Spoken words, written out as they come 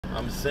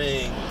I'm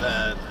saying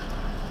that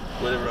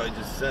whatever I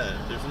just said,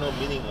 there's no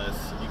meaningless.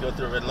 You go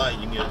through a red light,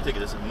 you can get a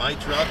ticket. This is my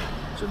truck,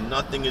 so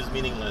nothing is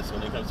meaningless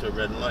when it comes to a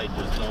red light.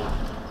 There's no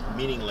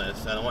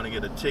meaningless. I don't want to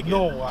get a ticket.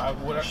 No,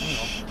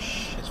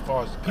 as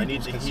far as I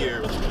need to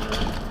hear what's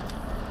going on.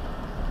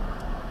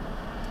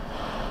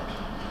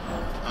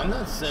 I'm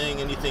not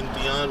saying anything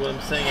beyond what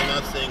I'm saying. I'm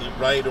not saying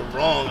right or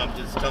wrong. I'm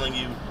just telling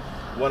you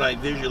what I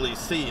visually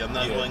see. I'm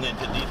not going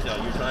into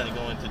detail. You're trying to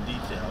go into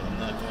detail.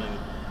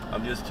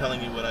 I'm just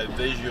telling you what I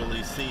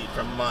visually see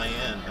from my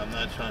end. I'm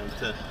not trying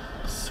to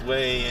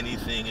sway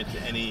anything into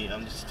any.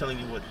 I'm just telling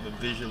you what I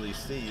visually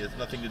see. It's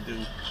nothing to do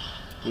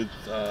with,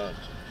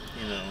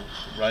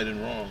 right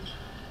and wrong.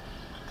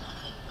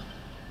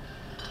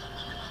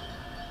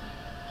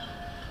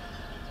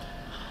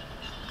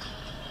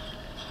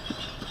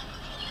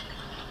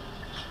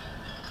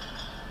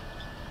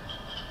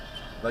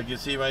 Like you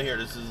see right here,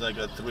 this is like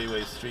a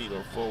three-way street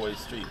or four-way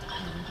street.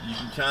 You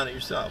can count it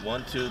yourself.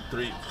 1, 2,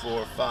 3,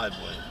 4,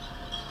 5-way.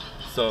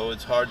 So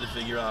it's hard to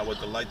figure out what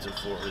the lights are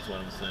for, is what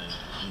I'm saying.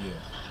 Yeah.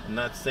 I'm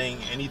not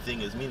saying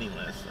anything is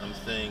meaningless. I'm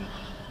saying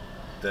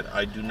that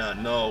I do not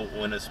know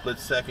when a split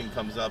second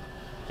comes up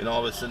and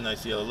all of a sudden I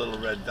see a little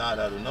red dot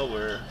out of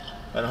nowhere.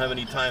 I don't have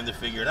any time to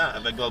figure it out.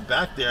 If I go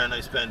back there and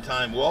I spend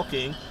time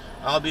walking,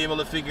 I'll be able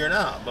to figure it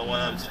out. But when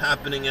it's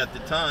happening at the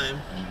time,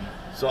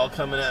 it's all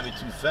coming at me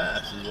too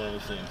fast, is what I'm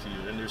saying to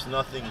you. And there's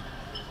nothing,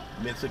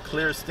 it's a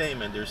clear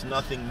statement, there's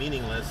nothing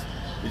meaningless.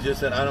 It's just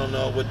that I don't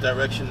know what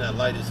direction that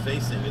light is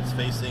facing. It's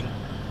facing,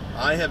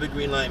 I have a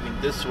green light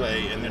this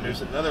way, and then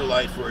there's another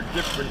light for a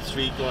different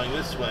street going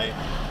this way.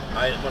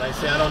 When I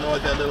say I don't know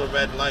what that little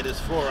red light is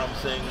for, I'm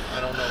saying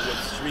I don't know what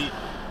street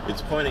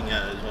it's pointing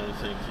at, is what I'm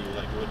saying to you.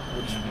 Like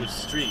which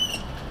street.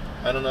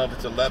 I don't know if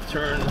it's a left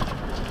turn,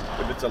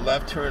 if it's a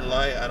left turn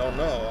light, I don't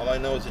know. All I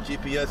know is the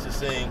GPS is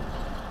saying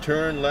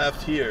turn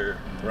left here,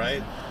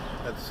 right?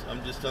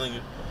 I'm just telling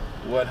you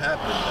what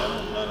happened.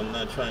 I'm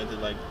not trying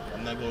to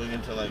I'm not going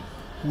into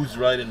who's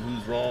right and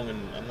who's wrong, and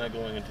I'm not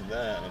going into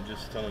that. I'm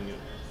just telling you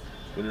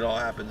when it all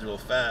happens real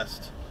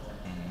fast,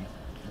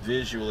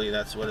 visually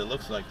that's what it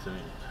looks like to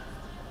me.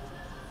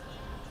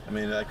 I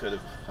mean,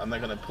 I'm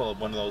not gonna pull up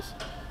one of those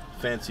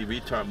fancy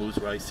retard moves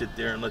where I sit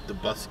there and let the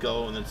bus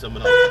go and then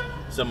someone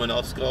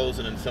else goes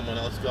and then someone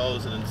else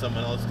goes and then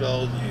someone else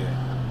goes.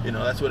 Yeah. You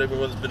know, that's what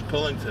everyone's been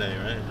pulling today,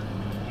 right?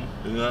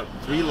 You know,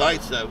 3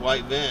 lights, that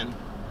white van.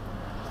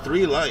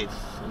 3 lights,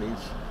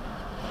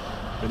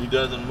 and he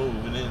doesn't move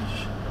an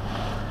inch.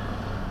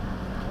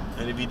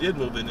 And if he did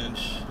move an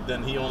inch,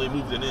 then he only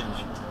moved an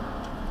inch.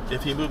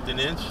 If he moved an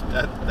inch,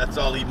 that's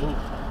all he moved.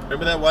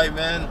 Remember that white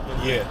van when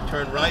he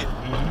turned right?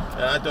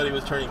 And I thought he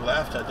was turning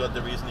left. I thought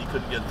the reason he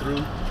couldn't get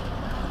through,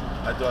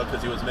 I thought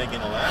because he was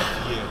making a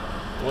left.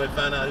 And when I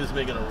found out he was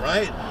making a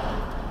right,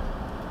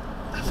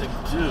 I said,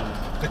 dude,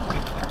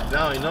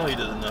 now I know he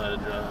doesn't know how to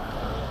drive.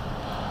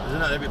 Because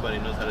not everybody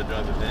knows how to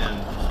drive a van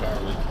to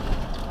start with.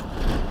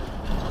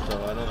 So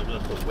I'm not going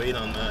to put weight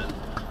on that,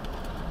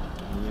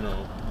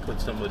 put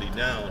somebody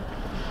down.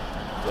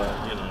 But,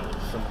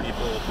 some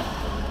people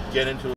get into